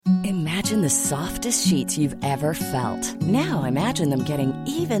Imagine the softest sheets you've ever felt. Now imagine them getting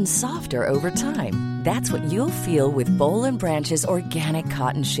even softer over time. That's what you'll feel with Boll & Branch's organic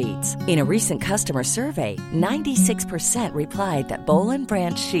cotton sheets. In a recent customer survey, 96% replied that Boll &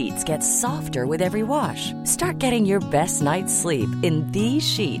 Branch sheets get softer with every wash. Start getting your best night's sleep in these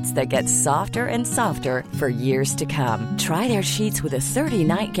sheets that get softer and softer for years to come. Try their sheets with a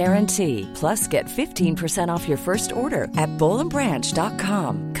 30-night guarantee. Plus, get 15% off your first order at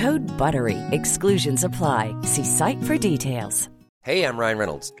bollandbranch.com. Code BUTTERY. Exclusions apply. See site for details. Hey, I'm Ryan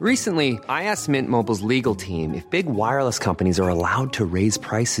Reynolds. Recently, I asked Mint Mobile's legal team if big wireless companies are allowed to raise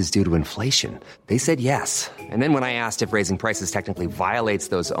prices due to inflation. They said yes. And then when I asked if raising prices technically violates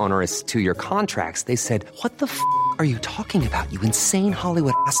those onerous two-year contracts, they said, "What the f*** are you talking about, you insane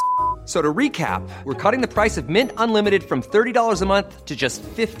Hollywood ass?" So to recap, we're cutting the price of Mint Unlimited from $30 a month to just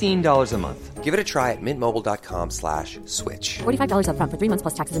 $15 a month. Give it a try at mintmobile.com/switch. $45 up front for 3 months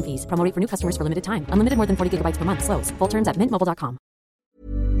plus taxes and fees. Promo rate for new customers for limited time. Unlimited more than 40 gigabytes per month. Slows full terms at mintmobile.com.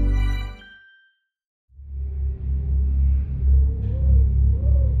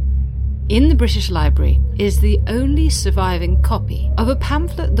 In the British Library is the only surviving copy of a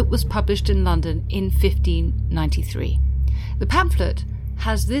pamphlet that was published in London in 1593. The pamphlet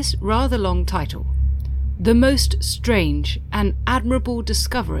has this rather long title: The Most Strange and Admirable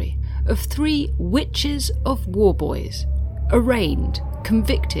Discovery of 3 Witches of Warboys, arraigned,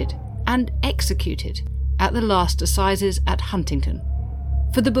 convicted and executed at the last assizes at Huntingdon,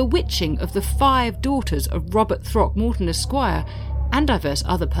 for the bewitching of the 5 daughters of Robert Throckmorton Esquire and divers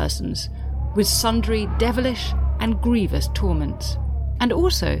other persons, with sundry devilish and grievous torments, and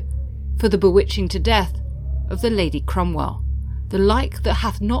also for the bewitching to death of the Lady Cromwell, the like that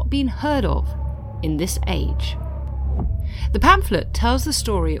hath not been heard of in this age. The pamphlet tells the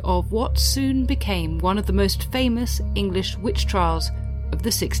story of what soon became one of the most famous English witch trials of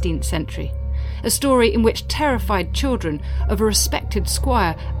the 16th century, a story in which terrified children of a respected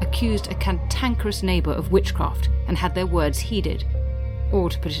squire accused a cantankerous neighbour of witchcraft and had their words heeded, or,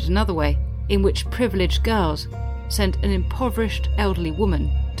 to put it another way, in which privileged girls sent an impoverished elderly woman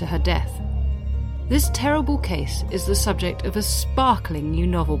to her death. This terrible case is the subject of a sparkling new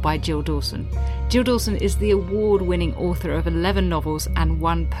novel by Jill Dawson. Jill Dawson is the award-winning author of 11 novels and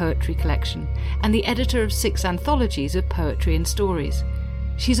 1 poetry collection, and the editor of 6 anthologies of poetry and stories.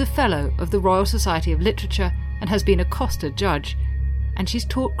 She's a Fellow of the Royal Society of Literature and has been a Costa judge, and she's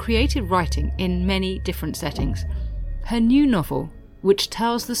taught creative writing in many different settings. Her new novel, which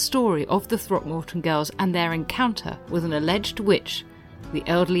tells the story of the Throckmorton girls and their encounter with an alleged witch, the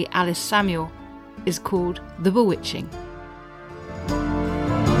elderly Alice Samuel, is called The Bewitching.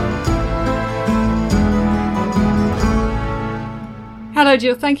 Hello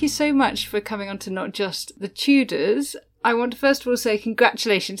Jill, thank you so much for coming on to Not Just the Tudors. I want to first of all say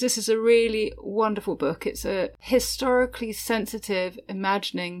congratulations. This is a really wonderful book. It's a historically sensitive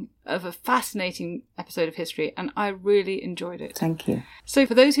imagining of a fascinating episode of history, and I really enjoyed it. Thank you. So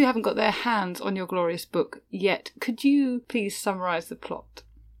for those who haven't got their hands on your glorious book yet, could you please summarise the plot?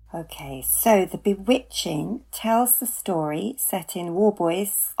 Okay, so The Bewitching tells the story, set in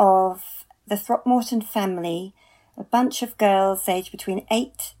Warboys, of the Throckmorton family, a bunch of girls aged between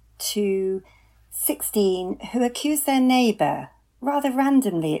 8 to 16 who accuse their neighbour, rather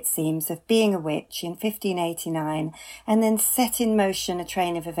randomly it seems, of being a witch in 1589, and then set in motion a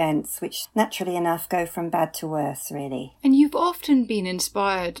train of events which, naturally enough, go from bad to worse, really. And you've often been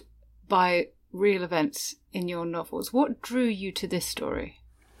inspired by real events in your novels. What drew you to this story?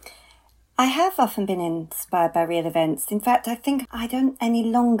 I have often been inspired by real events. In fact, I think I don't any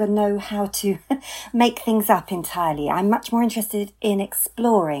longer know how to make things up entirely. I'm much more interested in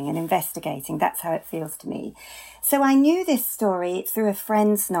exploring and investigating. That's how it feels to me. So I knew this story through a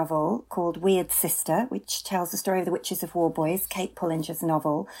friend's novel called Weird Sister, which tells the story of the Witches of Warboys, Kate Pullinger's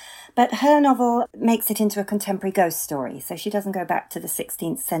novel. But her novel makes it into a contemporary ghost story, so she doesn't go back to the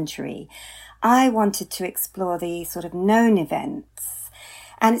 16th century. I wanted to explore the sort of known events.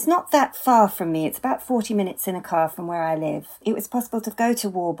 And it's not that far from me. It's about 40 minutes in a car from where I live. It was possible to go to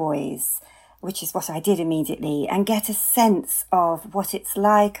Warboys, which is what I did immediately, and get a sense of what it's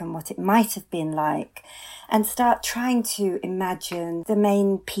like and what it might have been like, and start trying to imagine the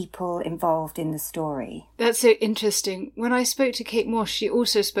main people involved in the story. That's so interesting. When I spoke to Kate Moss, she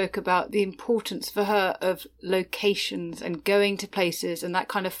also spoke about the importance for her of locations and going to places and that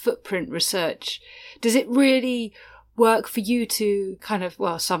kind of footprint research. Does it really work for you to kind of,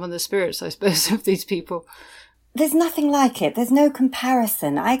 summon the spirits, I suppose, of these people? There's nothing like it. There's no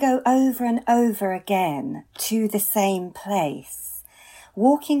comparison. I go over and over again to the same place.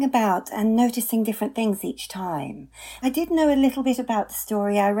 walking about and noticing different things each time. I did know a little bit about the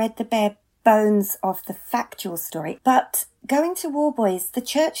story. I read the bare bones of the factual story, but going to Warboys, the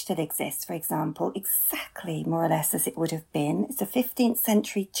church still exists, for example, exactly more or less as it would have been. It's a 15th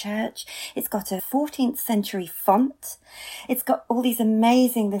century church. It's got a 14th century font. It's got all these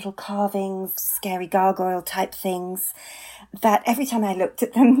amazing little carvings, scary gargoyle type things that every time I looked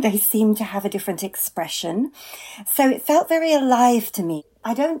at them, they seemed to have a different expression. So it felt very alive to me.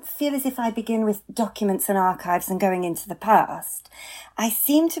 I don't feel as if I begin with documents and archives and going into the past. I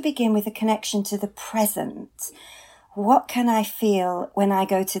seem to begin with a connection to the present. What can I feel when I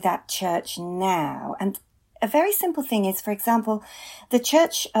go to that church now? And a very simple thing is, for example, the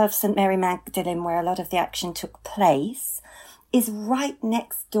Church of St. Mary Magdalene, where a lot of the action took place, is right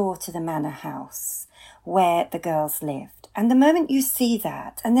next door to the manor house where the girls lived. And the moment you see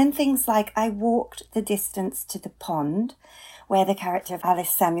that, and then things like I walked the distance to the pond where the character of Alice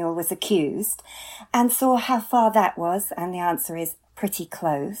Samuel was accused and saw how far that was, and the answer is pretty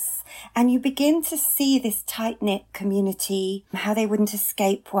close. And you begin to see this tight-knit community, how they wouldn't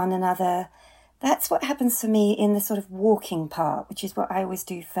escape one another. That's what happens for me in the sort of walking part, which is what I always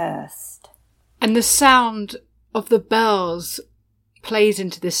do first. And the sound of the bells plays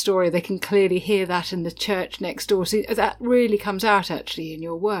into this story. They can clearly hear that in the church next door. So that really comes out actually in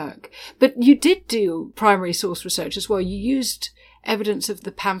your work. But you did do primary source research as well. You used evidence of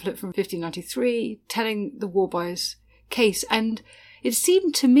the pamphlet from 1593 telling the Warboys case, and it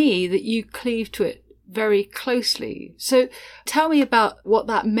seemed to me that you cleaved to it very closely. So tell me about what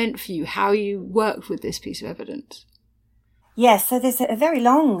that meant for you, how you worked with this piece of evidence. Yes, so there's a very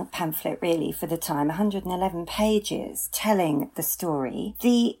long pamphlet really for the time, 111 pages, telling the story.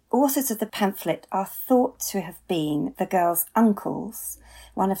 The authors of the pamphlet are thought to have been the girls' uncles,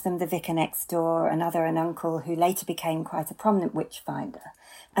 one of them the vicar next door, another an uncle who later became quite a prominent witch finder,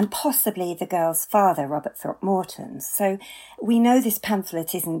 and possibly the girl's father, Robert Throckmorton. So we know this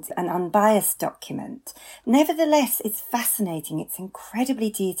pamphlet isn't an unbiased document. Nevertheless, it's fascinating. It's incredibly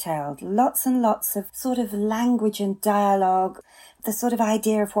detailed. Lots and lots of sort of language and dialogue. The sort of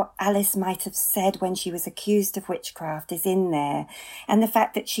idea of what Alice might have said when she was accused of witchcraft is in there. And the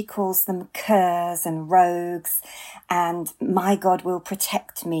fact that she calls them curs and rogues and my God will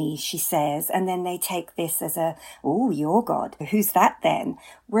protect me, she says. And then they take this as a, oh, your God, who's that then?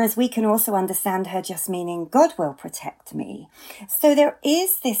 Whereas we can also understand her just meaning God will protect me. So there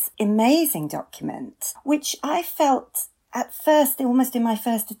is this amazing document, which I felt at first, almost in my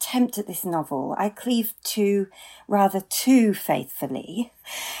first attempt at this novel, I cleaved to rather too faithfully.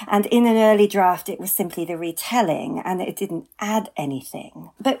 And in an early draft, it was simply the retelling and it didn't add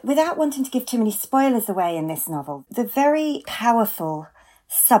anything. But without wanting to give too many spoilers away in this novel, the very powerful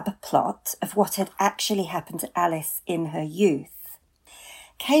subplot of what had actually happened to Alice in her youth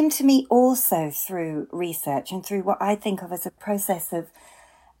came to me also through research and through what I think of as a process of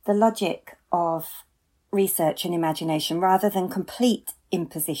the logic of research and imagination rather than complete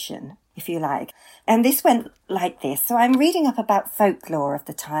imposition, if you like. And this went like this. So I'm reading up about folklore of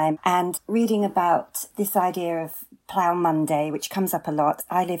the time and reading about this idea of Plough Monday, which comes up a lot.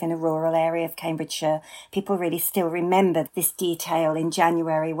 I live in a rural area of Cambridgeshire. People really still remember this detail in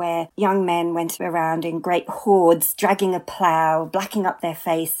January where young men went around in great hordes, dragging a plough, blacking up their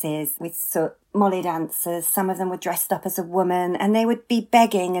faces with soot. Molly dancers, some of them were dressed up as a woman, and they would be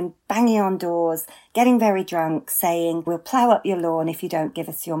begging and banging on doors, getting very drunk, saying, we'll plough up your lawn if you don't give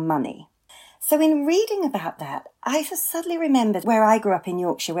us your money. So in reading about that, I suddenly remembered where I grew up in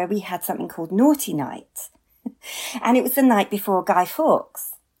Yorkshire, where we had something called Naughty Night. And it was the night before Guy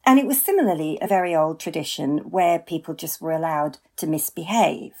Fawkes. And it was similarly a very old tradition where people just were allowed to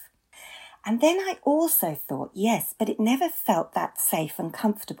misbehave. And then I also thought, yes, but it never felt that safe and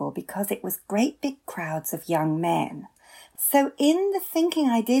comfortable because it was great big crowds of young men. So in the thinking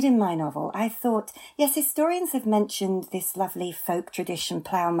I did in my novel, I thought, yes, historians have mentioned this lovely folk tradition,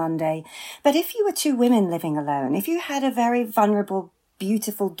 Plough Monday, but if you were two women living alone, if you had a very vulnerable,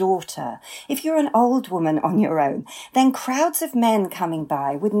 beautiful daughter, if you're an old woman on your own, then crowds of men coming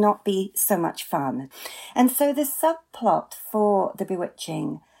by would not be so much fun. And so the subplot for The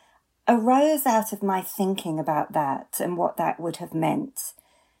Bewitching arose out of my thinking about that and what that would have meant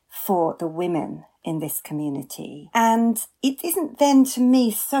for the women in this community. And it isn't then to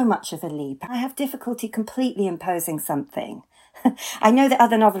me so much of a leap. I have difficulty completely imposing something. I know that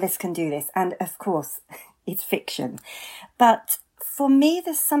other novelists can do this, and of course it's fiction. But for me,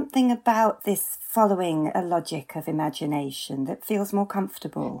 there's something about this following a logic of imagination that feels more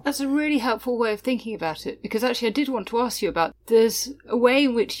comfortable. That's a really helpful way of thinking about it, because actually I did want to ask you about, there's a way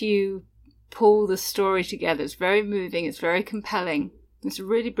in which you pull the story together. It's very moving, it's very compelling, It's a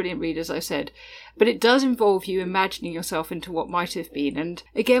really brilliant read, as I said, but it does involve you imagining yourself into what might have been. And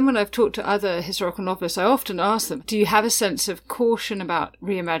again, when I've talked to other historical novelists, I often ask them, do you have a sense of caution about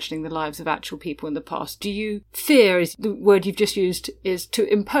reimagining the lives of actual people in the past? Do you fear, is the word you've just used, is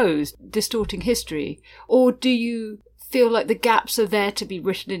to impose distorting history? Or do you feel like the gaps are there to be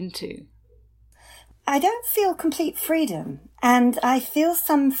written into? I don't feel complete freedom, and I feel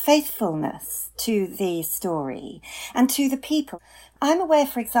some faithfulness to the story and to the people. I'm aware,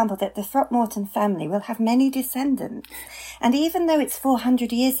 for example, that the Throckmorton family will have many descendants. And even though it's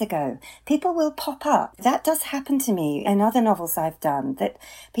 400 years ago, people will pop up. That does happen to me in other novels I've done, that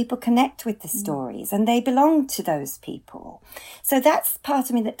people connect with the stories and they belong to those people. So that's part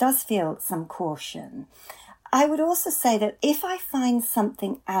of me that does feel some caution. I would also say that if I find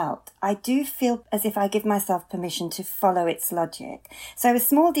something out, I do feel as if I give myself permission to follow its logic. So a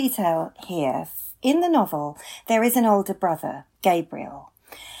small detail here. In the novel, there is an older brother, Gabriel,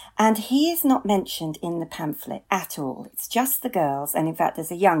 and he is not mentioned in the pamphlet at all. It's just the girls, and in fact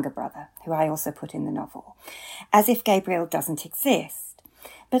there's a younger brother, who I also put in the novel, as if Gabriel doesn't exist.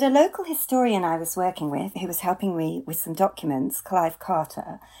 But a local historian I was working with, who was helping me with some documents, Clive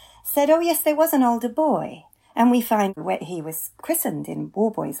Carter, said, oh yes, there was an older boy, and we find where he was christened in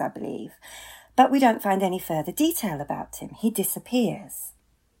Warboys, I believe, but we don't find any further detail about him. He disappears.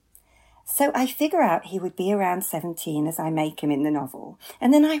 So I figure out he would be around 17 as I make him in the novel.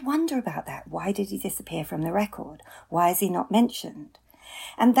 And then I wonder about that. Why did he disappear from the record? Why is he not mentioned?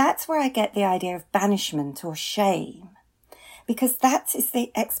 And that's where I get the idea of banishment or shame. Because that is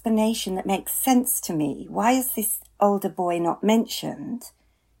the explanation that makes sense to me. Why is this older boy not mentioned?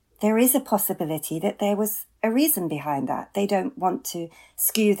 There is a possibility that there was a reason behind that. They don't want to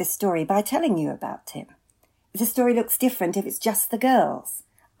skew the story by telling you about him. The story looks different if it's just the girls,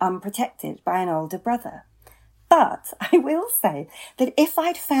 unprotected by an older brother. But I will say that if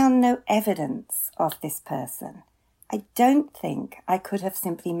I'd found no evidence of this person, I don't think I could have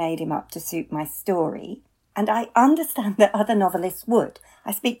simply made him up to suit my story. And I understand that other novelists would.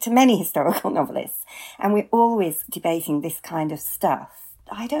 I speak to many historical novelists, and we're always debating this kind of stuff.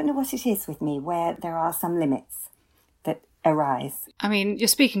 I don't know what it is with me where there are some limits that arise. I mean, you're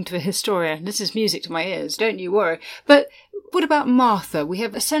speaking to a historian. This is music to my ears, don't you worry. But what about Martha? We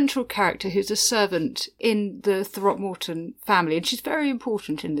have a central character who's a servant in the Throckmorton family, and she's very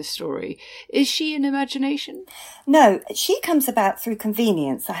important in this story. Is she an imagination? No, she comes about through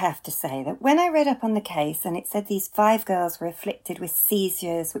convenience, I have to say. That when I read up on the case and it said these 5 girls were afflicted with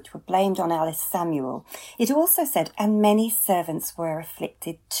seizures which were blamed on Alice Samuel, it also said, and many servants were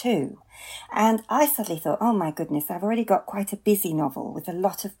afflicted too. And I suddenly thought, oh my goodness, I've already got quite a busy novel with a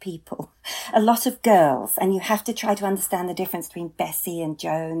lot of people, a lot of girls, and you have to try to understand the difference between Bessie and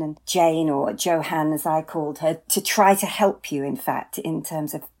Joan and Jane, or Johanne as I called her, to try to help you, in fact, in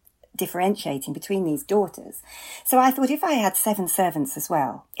terms of differentiating between these daughters. So I thought if I had 7 servants as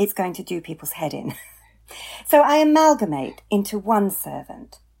well, it's going to do people's head in. So I amalgamate into one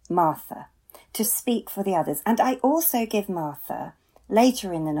servant, Martha, to speak for the others. And I also give Martha,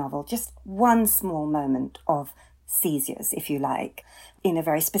 later in the novel, just one small moment of seizures, if you like, in a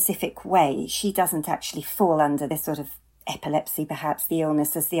very specific way. She doesn't actually fall under this sort of epilepsy, perhaps the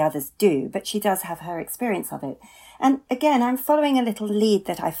illness, as the others do, but she does have her experience of it. And again, I'm following a little lead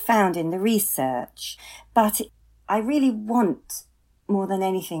that I found in the research, but I really want, more than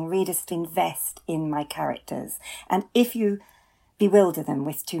anything, readers to invest in my characters. And if you bewilder them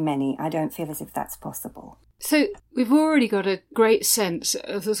with too many, I don't feel as if that's possible. So we've already got a great sense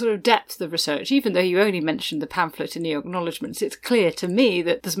of the sort of depth of research. Even though you only mentioned the pamphlet in your acknowledgements, it's clear to me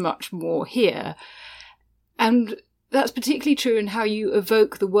that there's much more here. And that's particularly true in how you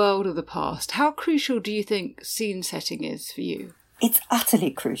evoke the world of the past. How crucial do you think scene setting is for you? It's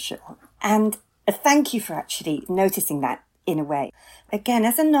utterly crucial. And thank you for actually noticing that in a way. Again,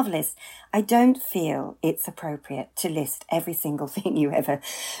 as a novelist, I don't feel it's appropriate to list every single thing you ever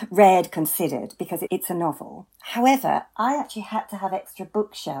read, considered, because it's a novel. However, I actually had to have extra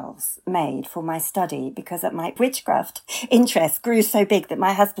bookshelves made for my study because my witchcraft interest grew so big that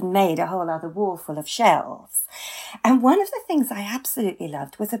my husband made a whole other wall full of shelves. And one of the things I absolutely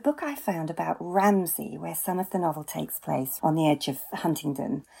loved was a book I found about Ramsey, where some of the novel takes place on the edge of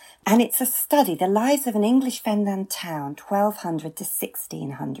Huntingdon. And it's a study, the lives of an English fenland town, 1200 to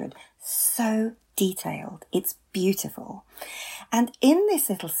 1600. So detailed. It's beautiful. And in this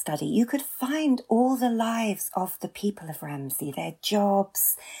little study, you could find all the lives of the people of Ramsey, their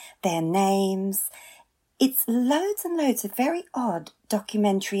jobs, their names. It's loads and loads of very odd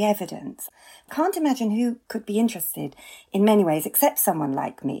documentary evidence. Can't imagine who could be interested in many ways except someone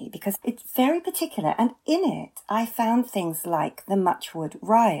like me, because it's very particular. And in it, I found things like the Muchwood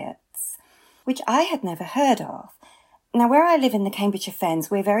riots, which I had never heard of. Now, where I live in the Cambridgeshire Fens,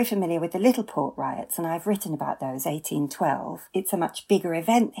 we're very familiar with the Littleport riots, and I've written about those, 1812. It's a much bigger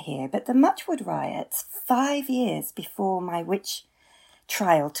event here, but the Muchwood riots, 5 years before my witch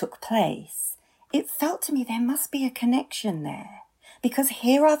trial took place, it felt to me there must be a connection there, because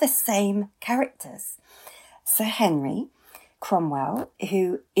here are the same characters. Sir Henry Cromwell,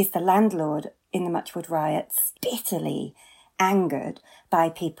 who is the landlord in the Muchwood riots, bitterly angered by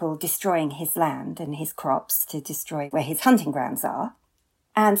people destroying his land and his crops to destroy where his hunting grounds are.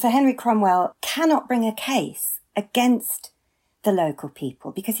 And Sir Henry Cromwell cannot bring a case against the local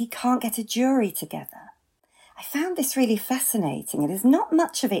people because he can't get a jury together. I found this really fascinating, and there's not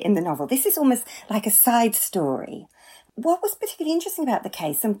much of it in the novel. This is almost like a side story. What was particularly interesting about the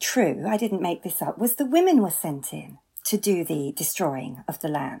case, and true, I didn't make this up, was the women were sent in to do the destroying of the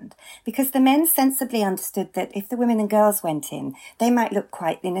land, because the men sensibly understood that if the women and girls went in, they might look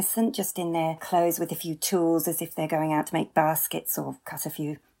quite innocent, just in their clothes with a few tools, as if they're going out to make baskets or cut a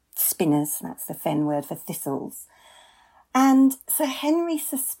few spinners. That's the Fen word for thistles. And Sir Henry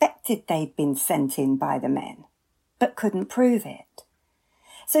suspected they'd been sent in by the men, but couldn't prove it.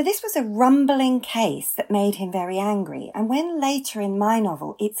 So this was a rumbling case that made him very angry. And when later in my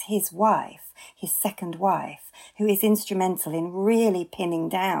novel, it's his wife, his second wife, who is instrumental in really pinning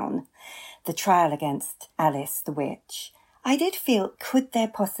down the trial against Alice the witch, I did feel, could there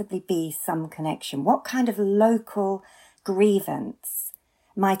possibly be some connection? What kind of local grievance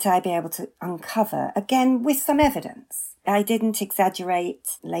might I be able to uncover, again, with some evidence? I didn't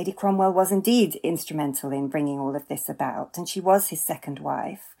exaggerate. Lady Cromwell was indeed instrumental in bringing all of this about, and she was his second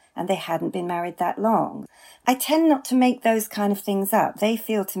wife, and they hadn't been married that long. I tend not to make those kind of things up. They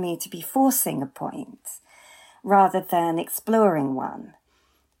feel to me to be forcing a point rather than exploring one.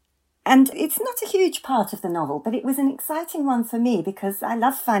 And it's not a huge part of the novel, but it was an exciting one for me because I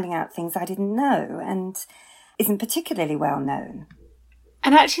love finding out things I didn't know and isn't particularly well known.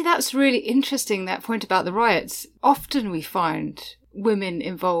 And actually, that's really interesting, that point about the riots. Often we find women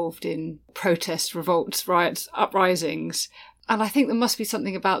involved in protests, revolts, riots, uprisings. And I think there must be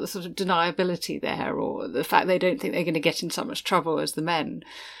something about the sort of deniability there, or the fact they don't think they're going to get in so much trouble as the men.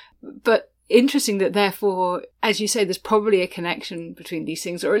 But interesting that therefore, as you say, there's probably a connection between these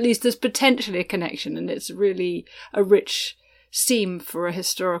things, or at least there's potentially a connection. And it's really a rich seam for a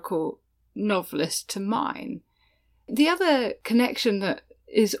historical novelist to mine. The other connection that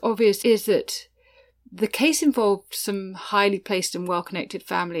is obvious is that the case involved some highly placed and well-connected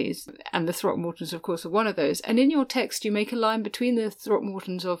families, and the Throckmortons, of course, are one of those. And in your text, you make a line between the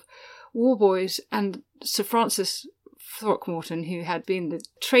Throckmortons of Warboys and Sir Francis Throckmorton, who had been the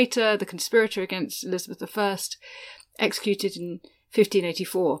traitor, the conspirator against Elizabeth I, executed in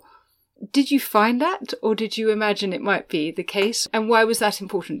 1584. Did you find that, or did you imagine it might be the case? And why was that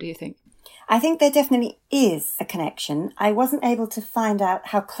important, do you think? I think there definitely is a connection. I wasn't able to find out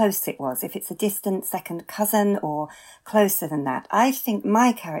how close it was, if it's a distant second cousin or closer than that. I think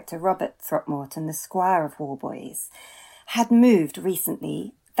my character, Robert Throckmorton, the Squire of Warboys, had moved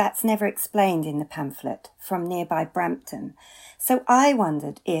recently, that's never explained in the pamphlet, from nearby Brampton. So I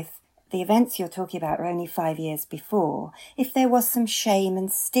wondered if the events you're talking about were only 5 years before, if there was some shame and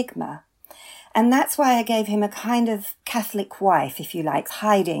stigma. And that's why I gave him a kind of Catholic wife, if you like,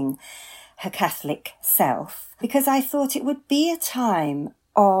 hiding her Catholic self, because I thought it would be a time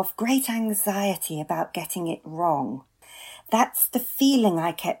of great anxiety about getting it wrong. That's the feeling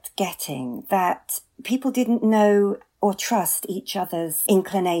I kept getting, that people didn't know or trust each other's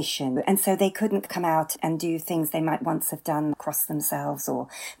inclination, and so they couldn't come out and do things they might once have done, cross themselves or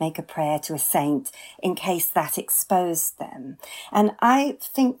make a prayer to a saint, in case that exposed them. And I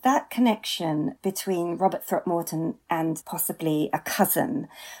think that connection between Robert Throckmorton and possibly a cousin,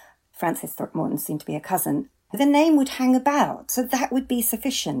 Francis Throckmorton seemed to be a cousin, the name would hang about. So that would be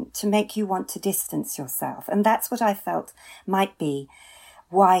sufficient to make you want to distance yourself. And that's what I felt might be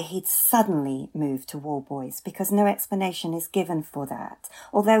why he'd suddenly moved to Warboys, because no explanation is given for that.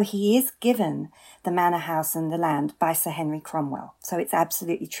 Although he is given the manor house and the land by Sir Henry Cromwell. So it's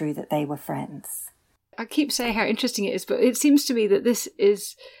absolutely true that they were friends. I keep saying how interesting it is, but it seems to me that this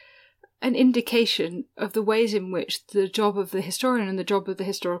is an indication of the ways in which the job of the historian and the job of the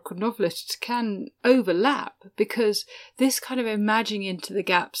historical novelist can overlap, because this kind of imagining into the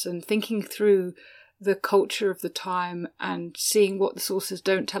gaps and thinking through the culture of the time and seeing what the sources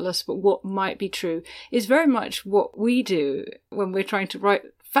don't tell us but what might be true is very much what we do when we're trying to write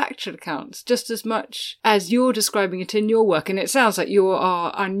factual accounts just as much as you're describing it in your work. And it sounds like you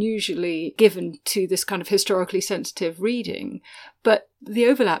are unusually given to this kind of historically sensitive reading, but the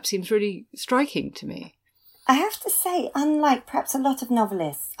overlap seems really striking to me. I have to say, unlike perhaps a lot of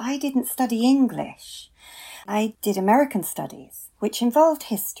novelists, I didn't study English. I did American studies, which involved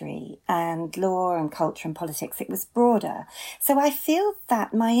history and law and culture and politics. It was broader. So I feel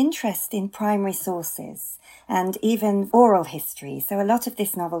that my interest in primary sources and even oral history, so a lot of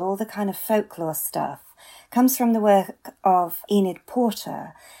this novel, all the kind of folklore stuff, comes from the work of Enid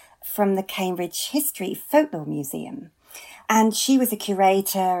Porter from the Cambridge History Folklore Museum. And she was a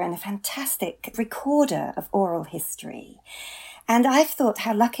curator and a fantastic recorder of oral history. And I've thought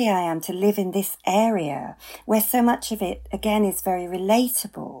how lucky I am to live in this area where so much of it, again, is very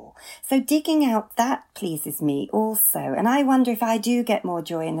relatable. So digging out that pleases me also. And I wonder if I do get more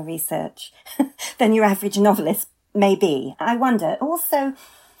joy in the research than your average novelist may be. I wonder. Also,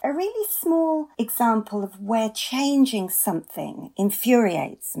 a really small example of where changing something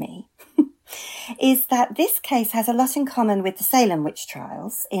infuriates me is that this case has a lot in common with the Salem witch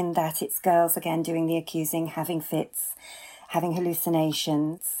trials, in that it's girls, again, doing the accusing, having fits, having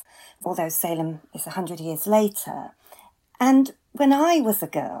hallucinations, although Salem is 100 years later. And when I was a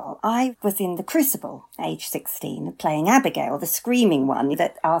girl, I was in The Crucible, age 16, playing Abigail, the screaming one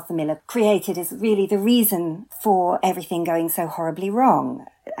that Arthur Miller created as really the reason for everything going so horribly wrong.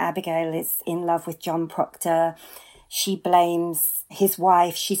 Abigail is in love with John Proctor. She blames his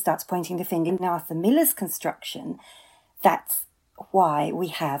wife. She starts pointing the finger. In Arthur Miller's construction, that's why we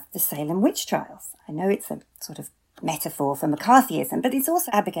have the Salem witch trials. I know it's a sort of metaphor for McCarthyism, but it's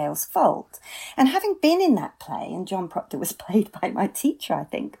also Abigail's fault. And having been in that play, and John Proctor was played by my teacher, I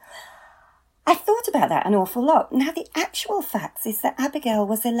think, I thought about that an awful lot. Now, the actual facts is that Abigail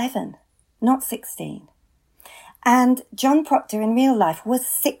was 11, not 16. And John Proctor in real life was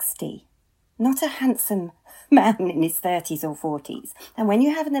 60, not a handsome man in his 30s or 40s. And when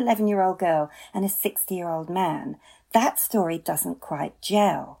you have an 11-year-old girl and a 60-year-old man, that story doesn't quite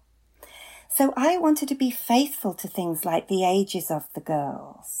gel. So I wanted to be faithful to things like the ages of the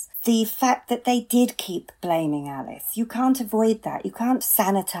girls, the fact that they did keep blaming Alice. You can't avoid that. You can't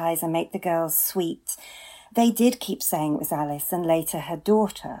sanitize and make the girls sweet. They did keep saying it was Alice and later her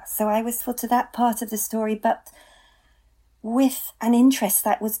daughter. So I was full to that part of the story, but with an interest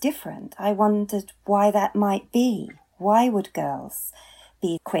that was different. I wondered why that might be. Why would girls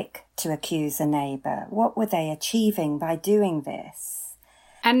be quick to accuse a neighbour? What were they achieving by doing this?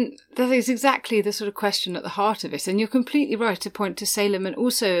 And that is exactly the sort of question at the heart of it. And you're completely right to point to Salem. And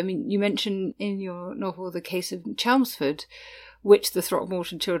also, I mean, you mentioned in your novel the case of Chelmsford, which the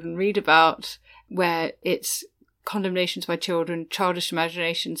Throckmorton children read about, where it's condemnations by children, childish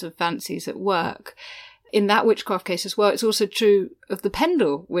imaginations of fancies at work. In that witchcraft case as well, it's also true of the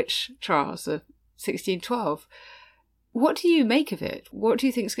Pendle witch trials of 1612. What do you make of it? What do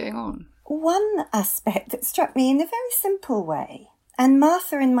you think's going on? One aspect that struck me in a very simple way, and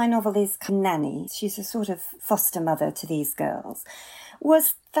Martha in my novel is nanny, she's a sort of foster mother to these girls,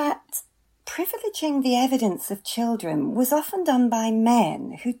 was that privileging the evidence of children was often done by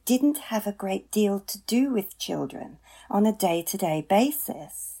men who didn't have a great deal to do with children on a day-to-day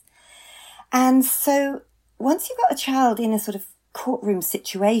basis. And so once you've got a child in a sort of courtroom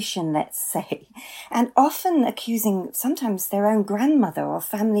situation, let's say, and often accusing sometimes their own grandmother or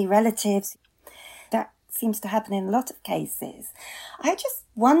family relatives, that seems to happen in a lot of cases. I just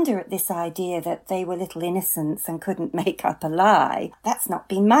wonder at this idea that they were little innocents and couldn't make up a lie. That's not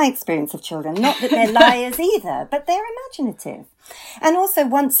been my experience of children. Not that they're liars either, but they're imaginative. And also,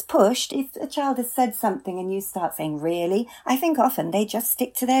 once pushed, if a child has said something and you start saying, really, I think often they just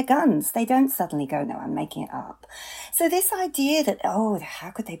stick to their guns. They don't suddenly go, no, I'm making it up. So this idea that, oh,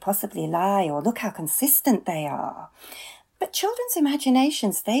 how could they possibly lie? Or look how consistent they are. But children's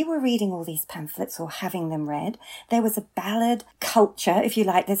imaginations, they were reading all these pamphlets or having them read. There was a ballad culture, if you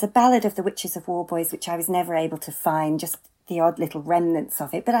like. There's a ballad of the Witches of Warboys, which I was never able to find, just the odd little remnants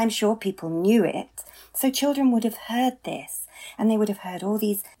of it. But I'm sure people knew it. So children would have heard this. And they would have heard all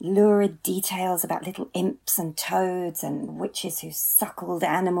these lurid details about little imps and toads and witches who suckled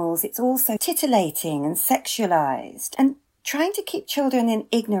animals. It's all so titillating and sexualized. And trying to keep children in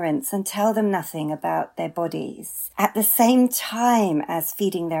ignorance and tell them nothing about their bodies at the same time as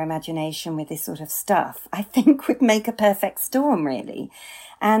feeding their imagination with this sort of stuff, I think would make a perfect storm, really.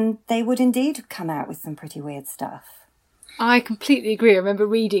 And they would indeed come out with some pretty weird stuff. I completely agree. I remember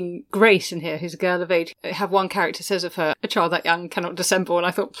reading Grace in here, who's a girl of age. I have one character says of her, a child that young cannot dissemble, and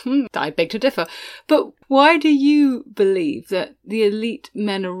I thought, I beg to differ. But why do you believe that the elite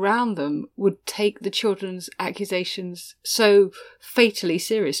men around them would take the children's accusations so fatally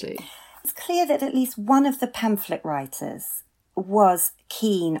seriously? It's clear that at least one of the pamphlet writers was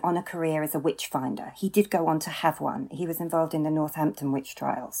keen on a career as a witch finder. He did go on to have one. He was involved in the Northampton witch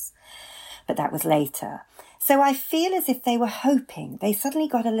trials, but that was later. So I feel as if they were hoping, they suddenly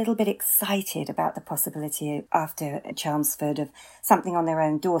got a little bit excited about the possibility after Chelmsford of something on their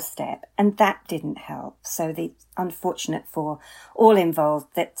own doorstep, and that didn't help. So it's unfortunate for all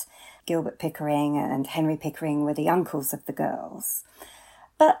involved that Gilbert Pickering and Henry Pickering were the uncles of the girls.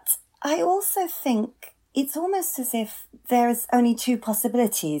 But I also think it's almost as if there's only two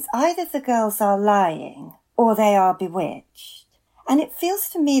possibilities. Either the girls are lying or they are bewitched. And it feels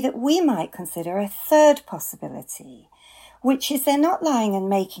to me that we might consider a third possibility, which is they're not lying and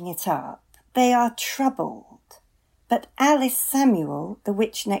making it up. They are troubled. But Alice Samuel, the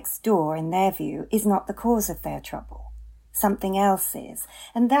witch next door, in their view, is not the cause of their trouble. Something else is.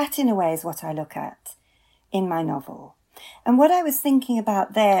 And that, in a way, is what I look at in my novel. And what I was thinking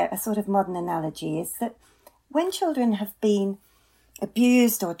about there, a sort of modern analogy, is that when children have been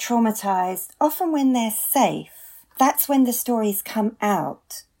abused or traumatized, often when they're safe, that's when the stories come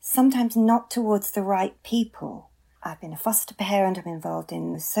out, sometimes not towards the right people. I've been a foster parent, I'm involved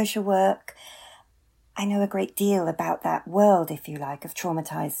in social work. I know a great deal about that world, if you like, of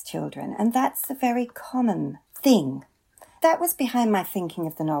traumatized children, and that's a very common thing. That was behind my thinking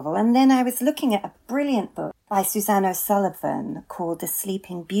of the novel, and then I was looking at a brilliant book by Suzanne O'Sullivan called The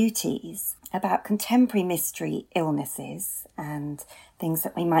Sleeping Beauties, about contemporary mystery illnesses and things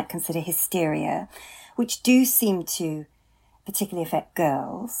that we might consider hysteria, which do seem to particularly affect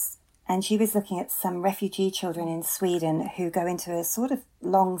girls. And she was looking at some refugee children in Sweden who go into a sort of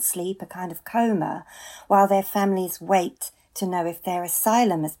long sleep, a kind of coma, while their families wait to know if their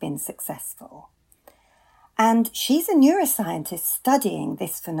asylum has been successful. And she's a neuroscientist studying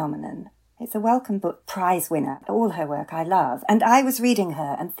this phenomenon. It's a Wellcome Book Prize winner. All her work I love. And I was reading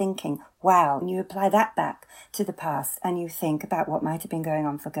her and thinking, wow, and you apply that back to the past and you think about what might have been going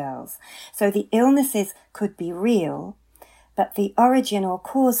on for girls. So the illnesses could be real, but the origin or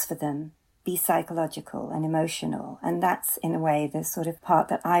cause for them be psychological and emotional. And that's, in a way, the sort of part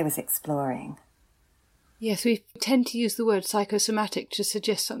that I was exploring. Yes, we tend to use the word psychosomatic to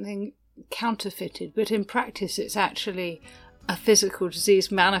suggest something counterfeited, but in practice it's actually a physical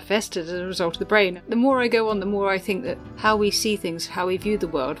disease manifested as a result of the brain. The more I go on, the more I think that how we see things, how we view the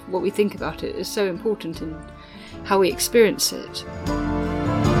world, what we think about it is so important in how we experience it.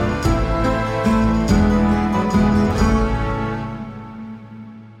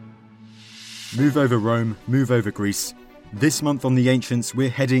 Move over Rome, move over Greece. This month on The Ancients, we're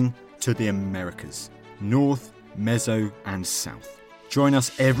heading to the Americas. North, Meso and South. Join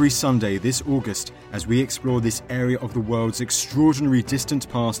us every Sunday this August as we explore this area of the world's extraordinary distant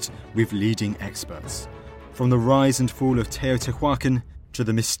past with leading experts. From the rise and fall of Teotihuacan to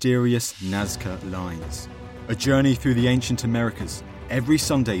the mysterious Nazca Lines. A journey through the ancient Americas, every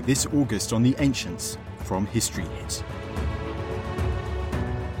Sunday this August on The Ancients from History Hit.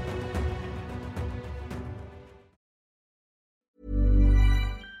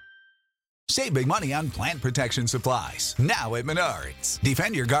 Save big money on plant protection supplies, now at Menards.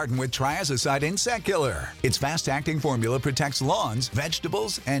 Defend your garden with Triazicide Insect Killer. Its fast-acting formula protects lawns,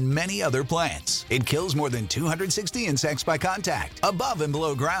 vegetables, and many other plants. It kills more than 260 insects by contact, above and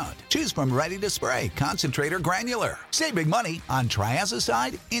below ground. Choose from ready to spray, concentrate, or granular. Save big money on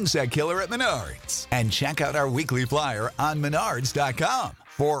Triazicide Insect Killer at Menards. And check out our weekly flyer on Menards.com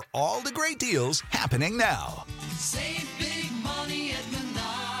for all the great deals happening now. Save big money at Menards.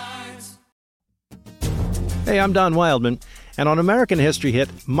 Hey, I'm Don Wildman, and on American History Hit,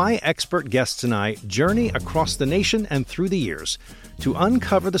 my expert guests and I journey across the nation and through the years to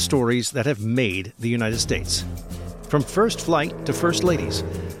uncover the stories that have made the United States. From first flight to first ladies,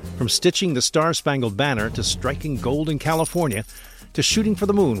 from stitching the Star-Spangled Banner to striking gold in California to shooting for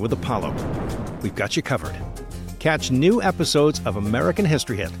the moon with Apollo, we've got you covered. Catch new episodes of American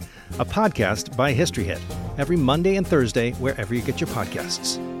History Hit, a podcast by History Hit, every Monday and Thursday wherever you get your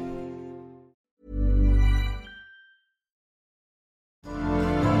podcasts.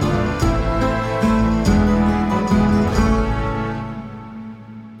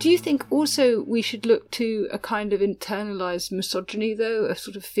 Do you think also we should look to a kind of internalized misogyny, though, a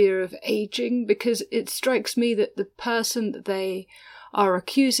sort of fear of aging? Because it strikes me that the person that they are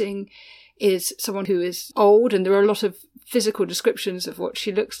accusing is someone who is old, and there are a lot of physical descriptions of what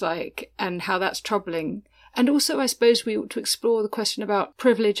she looks like and how that's troubling. And also, I suppose we ought to explore the question about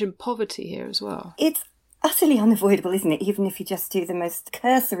privilege and poverty here as well. It's utterly unavoidable, isn't it? Even if you just do the most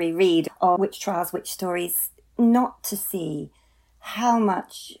cursory read of Witch Trials, Witch Stories, not to see how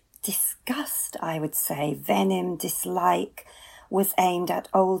much disgust, I would say, venom, dislike, was aimed at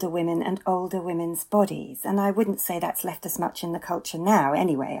older women and older women's bodies. And I wouldn't say that's left as much in the culture now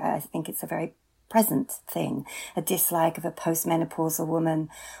anyway. I think it's a very present thing, a dislike of a postmenopausal woman,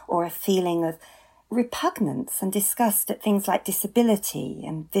 or a feeling of repugnance and disgust at things like disability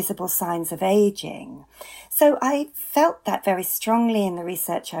and visible signs of aging. So I felt that very strongly in the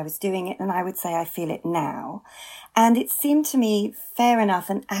research I was doing, and I would say I feel it now. And it seemed to me fair enough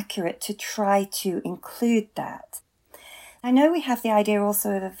and accurate to try to include that. I know we have the idea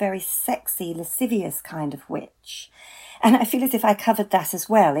also of a very sexy, lascivious kind of witch. And I feel as if I covered that as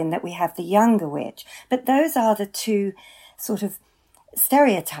well, in that we have the younger witch. But those are the two sort of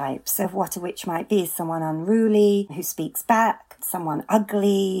stereotypes of what a witch might be. Someone unruly who speaks back, someone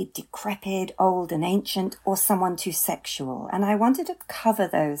ugly, decrepit, old and ancient, or someone too sexual. And I wanted to cover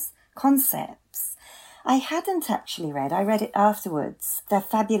those concepts. I hadn't actually read, I read it afterwards, the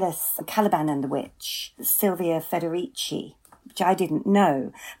fabulous Caliban and the Witch, Silvia Federici, which I didn't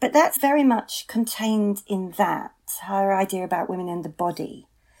know. But that's very much contained in that, her idea about women and the body.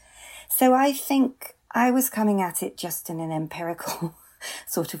 So I think I was coming at it just in an empirical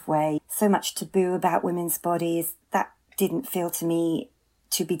sort of way. So much taboo about women's bodies, that didn't feel to me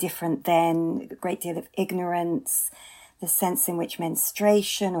to be different then. A great deal of ignorance, the sense in which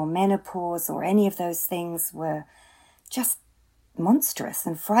menstruation or menopause or any of those things were just monstrous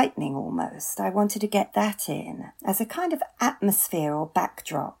and frightening almost. I wanted to get that in as a kind of atmosphere or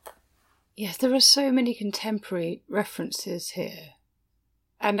backdrop. Yes, there are so many contemporary references here.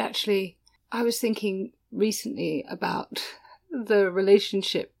 And actually, I was thinking recently about the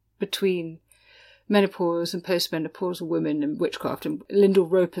relationship between menopause and postmenopausal women and witchcraft. And Lyndall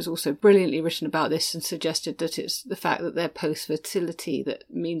Rope has also brilliantly written about this and suggested that it's the fact that they're post-fertility that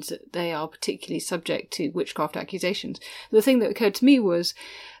means that they are particularly subject to witchcraft accusations. The thing that occurred to me was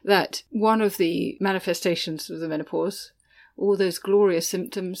that one of the manifestations of the menopause, all those glorious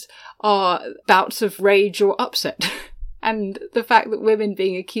symptoms, are bouts of rage or upset. And the fact that women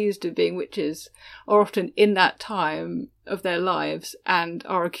being accused of being witches are often in that time of their lives and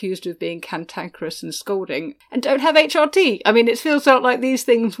are accused of being cantankerous and scolding and don't have HRT. I mean, it feels like these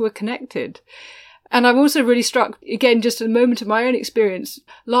things were connected. And I'm also really struck, again, just a moment of my own experience.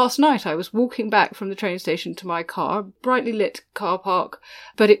 Last night I was walking back from the train station to my car, brightly lit car park,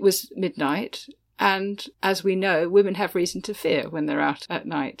 but it was midnight. And as we know, women have reason to fear when they're out at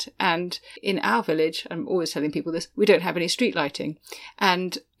night. And in our village, I'm always telling people this, we don't have any street lighting.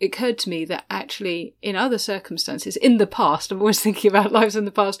 And it occurred to me that actually in other circumstances, in the past, I'm always thinking about lives in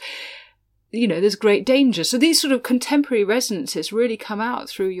the past, there's great danger. So these sort of contemporary resonances really come out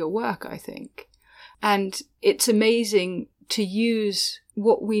through your work, I think. And it's amazing to use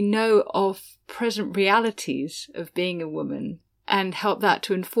what we know of present realities of being a woman and help that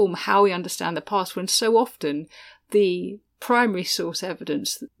to inform how we understand the past, when so often the primary source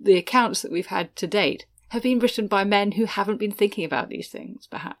evidence, the accounts that we've had to date, have been written by men who haven't been thinking about these things,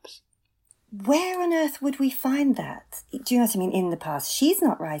 perhaps. Where on earth would we find that? Do you know what I mean? In the past, she's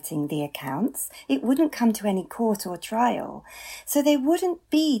not writing the accounts. It wouldn't come to any court or trial. So there wouldn't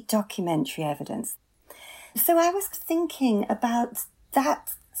be documentary evidence. So I was thinking about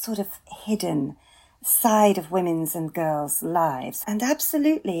that sort of hidden side of women's and girls' lives. And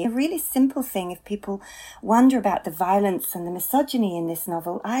absolutely, a really simple thing, if people wonder about the violence and the misogyny in this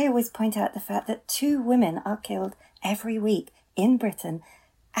novel, I always point out the fact that 2 women are killed every week in Britain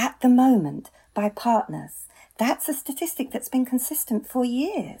at the moment by partners. That's a statistic that's been consistent for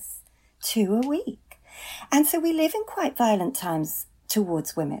years. 2 a week. And so we live in quite violent times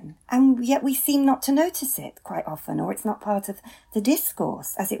towards women, and yet we seem not to notice it quite often, or it's not part of the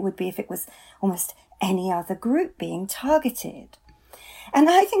discourse as it would be if it was almost any other group being targeted. And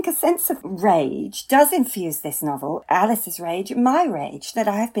I think a sense of rage does infuse this novel, Alice's rage, my rage, that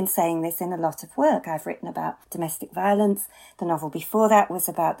I have been saying this in a lot of work. I've written about domestic violence. The novel before that was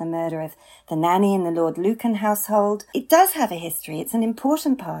about the murder of the nanny in the Lord Lucan household. It does have a history. It's an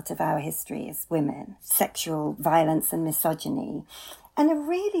important part of our history as women, sexual violence and misogyny. And a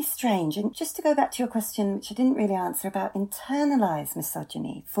really strange, and just to go back to your question, which I didn't really answer, about internalized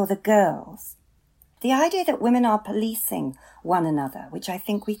misogyny for the girls. The idea that women are policing one another, which I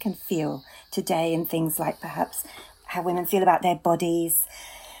think we can feel today in things like perhaps how women feel about their bodies,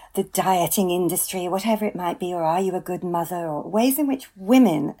 the dieting industry, whatever it might be, or are you a good mother, or ways in which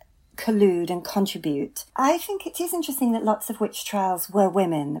women collude and contribute. I think it is interesting that lots of witch trials were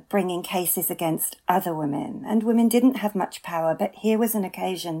women bringing cases against other women, and women didn't have much power, but here was an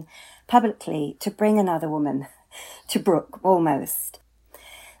occasion publicly to bring another woman to book, almost.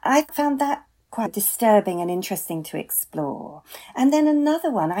 I found that quite disturbing and interesting to explore. And then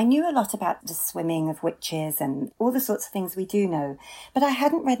another one, I knew a lot about the swimming of witches and all the sorts of things we do know, but I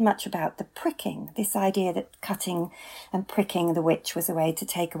hadn't read much about the pricking, this idea that cutting and pricking the witch was a way to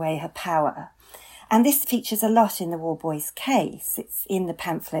take away her power. And this features a lot in the Warboys case. It's in the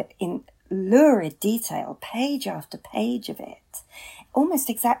pamphlet in lurid detail, page after page of it, almost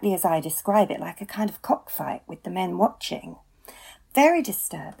exactly as I describe it, like a kind of cockfight with the men watching. Very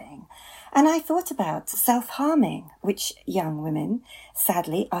disturbing. And I thought about self-harming, which young women,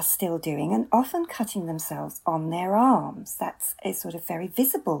 sadly, are still doing, and often cutting themselves on their arms. That's a sort of very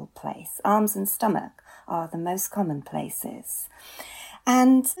visible place. Arms and stomach are the most common places.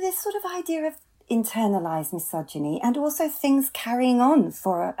 And this sort of idea of internalized misogyny and also things carrying on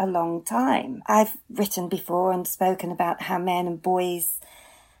for a long time. I've written before and spoken about how men and boys,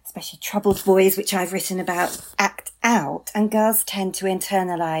 especially troubled boys, which I've written about, act out, and girls tend to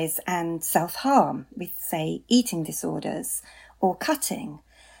internalise and self-harm with, say, eating disorders or cutting,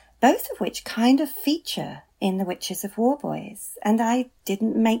 both of which kind of feature in The Witches of Warboys. And I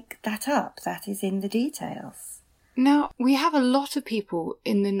didn't make that up. That is in the details. Now, we have a lot of people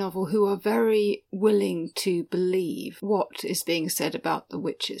in the novel who are very willing to believe what is being said about the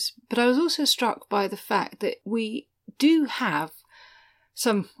witches. But I was also struck by the fact that we do have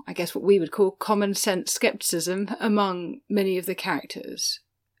some, I guess, what we would call common sense scepticism among many of the characters.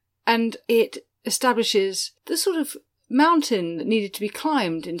 And it establishes the sort of mountain that needed to be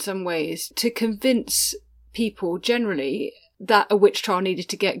climbed in some ways to convince people generally that a witch trial needed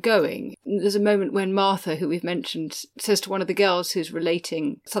to get going. There's a moment when Martha, who we've mentioned, says to one of the girls who's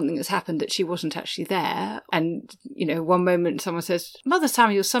relating something that's happened that she wasn't actually there. And, you know, one moment someone says, Mother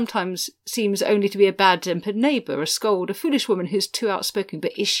Samuel sometimes seems only to be a bad-tempered neighbour, a scold, a foolish woman who's too outspoken,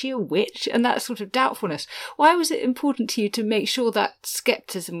 but is she a witch? And that sort of doubtfulness. Why was it important to you to make sure that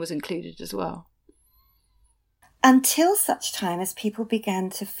scepticism was included as well? Until such time as people began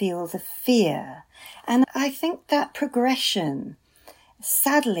to feel the fear. And I think that progression,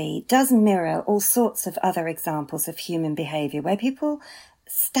 sadly, does mirror all sorts of other examples of human behaviour, where people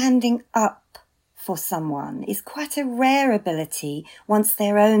standing up for someone is quite a rare ability once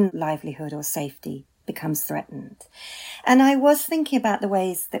their own livelihood or safety becomes threatened. And I was thinking about the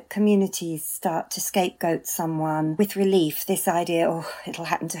ways that communities start to scapegoat someone with relief, this idea, oh, it'll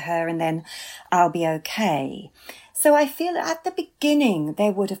happen to her and then I'll be okay. So I feel at the beginning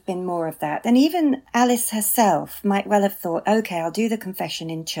there would have been more of that. And even Alice herself might well have thought, okay, I'll do the confession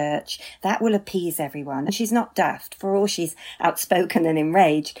in church. That will appease everyone. And she's not daft. For all she's outspoken and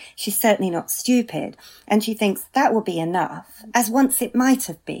enraged, she's certainly not stupid. And she thinks that will be enough, as once it might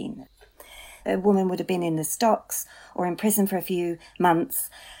have been. A woman would have been in the stocks or in prison for a few months,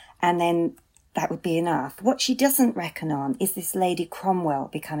 and then that would be enough. What she doesn't reckon on is this Lady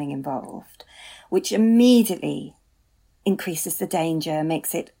Cromwell becoming involved, which immediately increases the danger,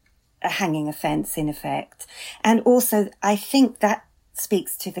 makes it a hanging offence in effect. And also, I think that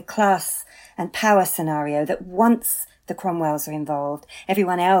speaks to the class and power scenario that once the Cromwells are involved,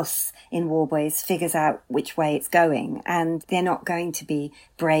 everyone else in Warboys figures out which way it's going, and they're not going to be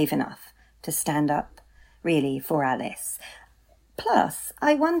brave enough to stand up, really, for Alice. Plus,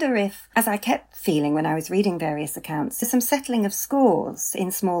 I wonder if, as I kept feeling when I was reading various accounts, there's some settling of scores in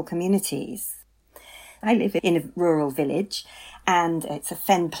small communities. I live in a rural village, and it's a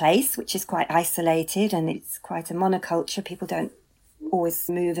fen place, which is quite isolated, and it's quite a monoculture. People don't always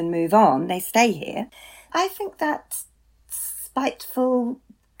move and move on. They stay here. I think that spiteful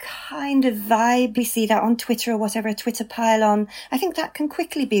kind of vibe, we see that on Twitter or whatever, a Twitter pile-on, I think that can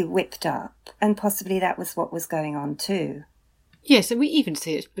quickly be whipped up, and possibly that was what was going on too. Yes, and we even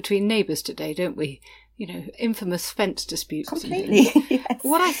see it between neighbours today, don't we? You know, infamous fence disputes. Completely, yes.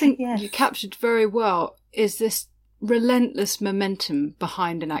 What I think you captured very well is this relentless momentum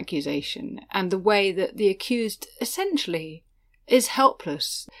behind an accusation, and the way that the accused essentially is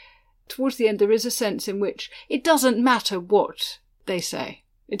helpless. Towards the end, there is a sense in which it doesn't matter what they say.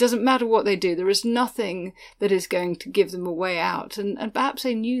 It doesn't matter what they do. There is nothing that is going to give them a way out. And perhaps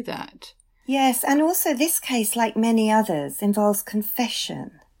they knew that. Yes, and also this case, like many others, involves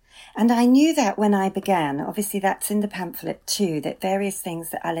confession. And I knew that when I began. Obviously, that's in the pamphlet too, that various things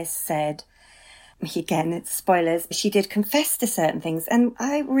that Alice said, again, it's spoilers, she did confess to certain things. And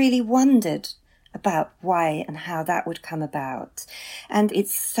I really wondered about why and how that would come about. And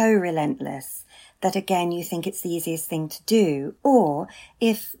it's so relentless that, again, you think it's the easiest thing to do. Or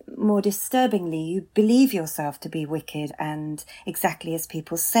if more disturbingly, you believe yourself to be wicked and exactly as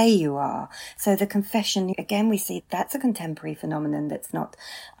people say you are. So the confession, again, we see that's a contemporary phenomenon that's not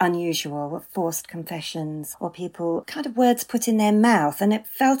unusual, forced confessions or people kind of words put in their mouth. And it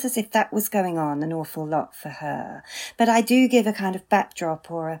felt as if that was going on an awful lot for her. But I do give a kind of backdrop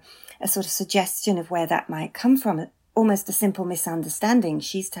or a sort of suggestion of where that might come from. Almost a simple misunderstanding.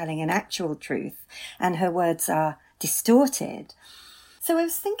 She's telling an actual truth and her words are distorted. So I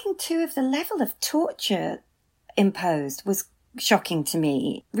was thinking too of the level of torture imposed was shocking to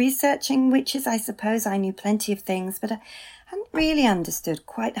me. Researching witches, I suppose I knew plenty of things, but I hadn't really understood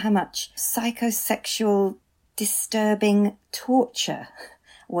quite how much psychosexual disturbing torture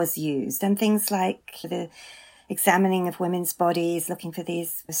was used. And things like the examining of women's bodies, looking for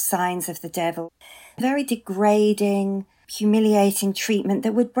these signs of the devil. Very degrading, humiliating treatment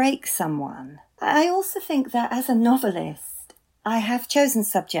that would break someone. I also think that as a novelist, I have chosen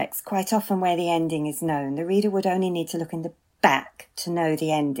subjects quite often where the ending is known. The reader would only need to look in the back to know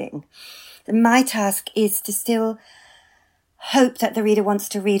the ending. My task is to still hope that the reader wants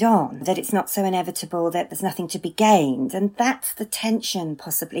to read on, that it's not so inevitable, that there's nothing to be gained. And that's the tension,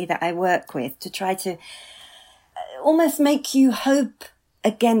 possibly, that I work with, to try to almost make you hope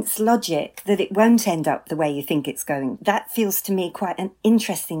against logic that it won't end up the way you think it's going. That feels to me quite an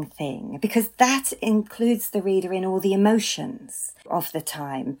interesting thing, because that includes the reader in all the emotions of the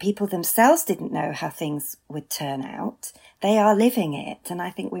time. People themselves didn't know how things would turn out. They are living it, and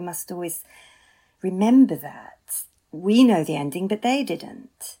I think we must always remember that. We know the ending, but they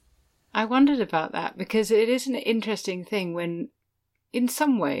didn't. I wondered about that, because it is an interesting thing when, in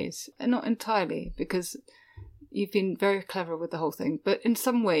some ways, and not entirely, because you've been very clever with the whole thing, but in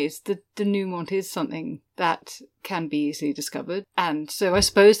some ways the denouement is something that can be easily discovered. And so I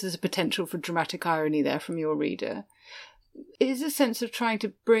suppose there's a potential for dramatic irony there from your reader. It is a sense of trying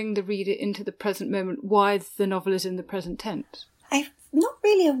to bring the reader into the present moment why the novel is in the present tense. I'm not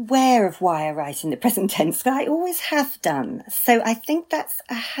really aware of why I write in the present tense, but I always have done. So I think that's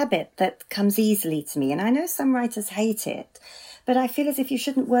a habit that comes easily to me. And I know some writers hate it, but I feel as if you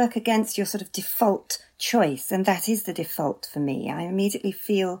shouldn't work against your sort of default choice, and that is the default for me. I immediately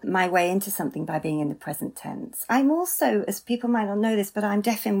feel my way into something by being in the present tense. I'm also, as people might not know this, but I'm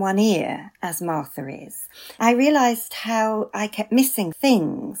deaf in one ear, as Martha is. I realised how I kept missing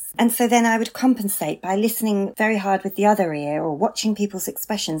things, and so then I would compensate by listening very hard with the other ear or watching people's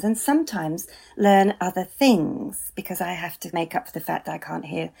expressions, and sometimes learn other things, because I have to make up for the fact that I can't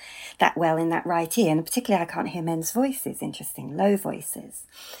hear that well in that right ear, and particularly I can't hear men's voices, interesting, low voices.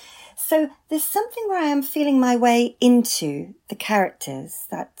 So there's something where I am feeling my way into the characters.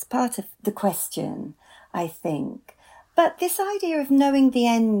 That's part of the question, I think. But this idea of knowing the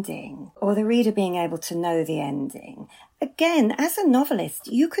ending, or the reader being able to know the ending, again, as a novelist,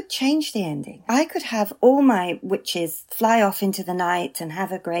 you could change the ending. I could have all my witches fly off into the night and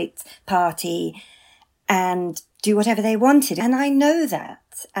have a great party and do whatever they wanted. And I know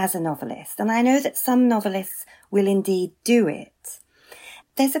that as a novelist. And I know that some novelists will indeed do it.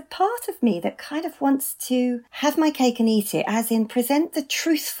 There's a part of me that kind of wants to have my cake and eat it, as in present the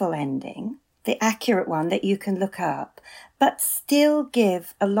truthful ending, the accurate one that you can look up, but still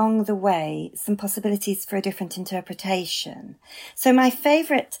give along the way some possibilities for a different interpretation. So my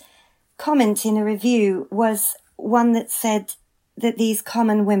favourite comment in a review was one that said that these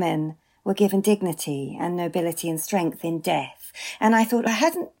common women were given dignity and nobility and strength in death. And I thought I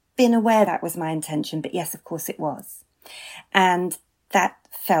hadn't been aware that was my intention, but yes, of course it was. And that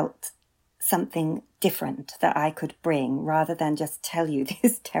felt something different that I could bring rather than just tell you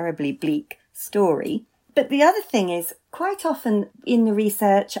this terribly bleak story. But the other thing is, quite often in the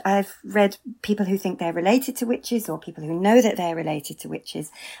research, I've read people who think they're related to witches or people who know that they're related to witches.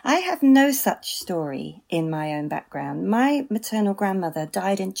 I have no such story in my own background. My maternal grandmother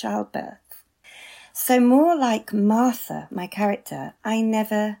died in childbirth. So more like Martha, my character, I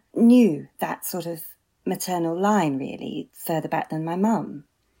never knew that sort of maternal line really further back than my mum.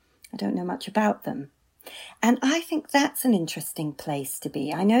 I don't know much about them. And I think that's an interesting place to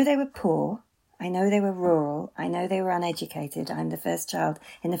be. I know they were poor. I know they were rural. I know they were uneducated. I'm the first child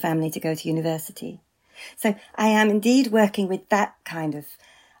in the family to go to university. So I am indeed working with that kind of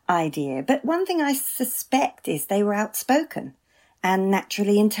idea. But one thing I suspect is they were outspoken and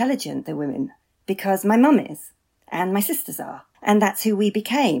naturally intelligent, the women, because my mum is and my sisters are. And that's who we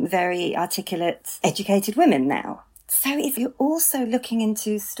became, very articulate, educated women now. So you're also looking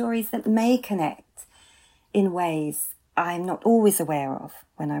into stories that may connect in ways I'm not always aware of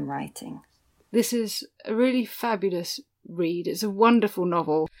when I'm writing. This is a really fabulous read. It's a wonderful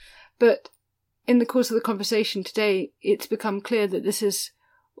novel. But in the course of the conversation today, it's become clear that this is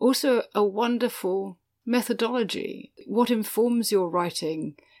also a wonderful methodology. What informs your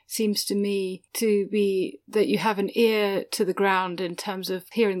writing seems to me to be that you have an ear to the ground in terms of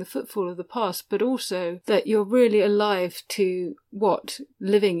hearing the footfall of the past, but also that you're really alive to what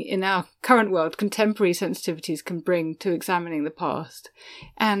living in our current world, contemporary sensitivities can bring to examining the past.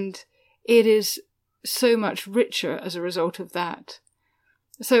 And it is so much richer as a result of that.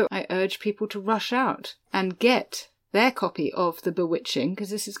 So I urge people to rush out and get their copy of The Bewitching, because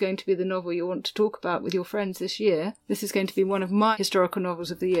this is going to be the novel you want to talk about with your friends this year. This is going to be one of my historical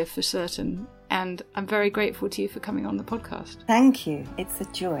novels of the year for certain, and I'm very grateful to you for coming on the podcast. Thank you. It's a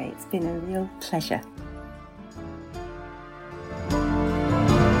joy. It's been a real pleasure.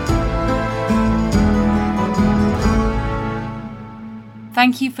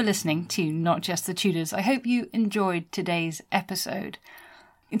 Thank you for listening to Not Just the Tudors. I hope you enjoyed today's episode.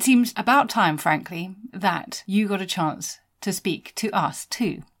 It seems about time, frankly, that you got a chance to speak to us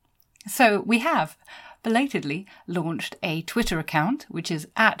too. So we have belatedly launched a Twitter account, which is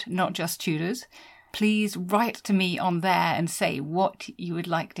 @NotJustTudors. Please write to me on there and say what you would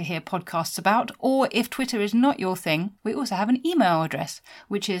like to hear podcasts about. Or if Twitter is not your thing, we also have an email address,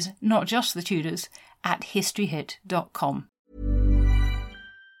 which is notjustthetudors@historyhit.com.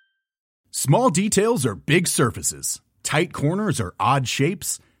 Small details are big surfaces. Tight corners are odd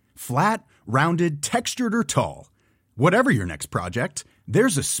shapes. Flat, rounded, textured, or tall. Whatever your next project,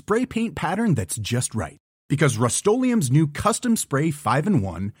 there's a spray paint pattern that's just right. Because Rust-Oleum's new Custom Spray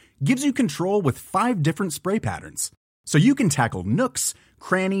 5-in-1 gives you control with 5 different spray patterns. So you can tackle nooks,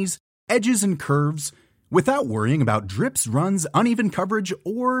 crannies, edges, and curves without worrying about drips, runs, uneven coverage,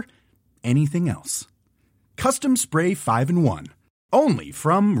 or anything else. Custom Spray 5-in-1. Only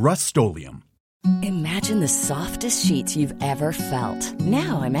from Rust-Oleum. Imagine the softest sheets you've ever felt.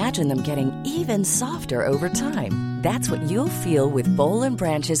 Now imagine them getting even softer over time. That's what you'll feel with Boll &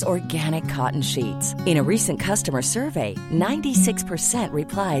 Branch's organic cotton sheets. In a recent customer survey, 96%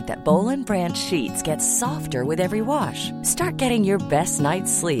 replied that Boll & Branch sheets get softer with every wash. Start getting your best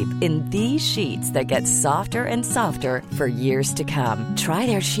night's sleep in these sheets that get softer and softer for years to come. Try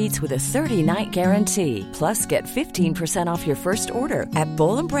their sheets with a 30-night guarantee. Plus, get 15% off your first order at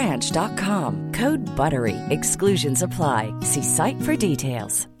bollandbranch.com. Code BUTTERY. Exclusions apply. See site for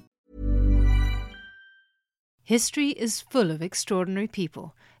details. History is full of extraordinary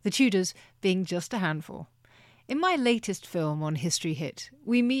people, the Tudors being just a handful. In my latest film on History Hit,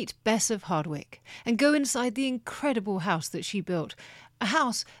 we meet Bess of Hardwick and go inside the incredible house that she built, a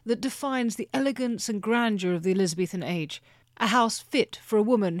house that defines the elegance and grandeur of the Elizabethan age, a house fit for a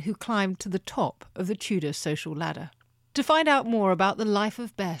woman who climbed to the top of the Tudor social ladder. To find out more about the life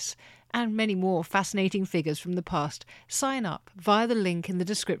of Bess and many more fascinating figures from the past, sign up via the link in the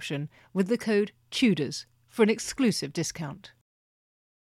description with the code TUDORS for an exclusive discount.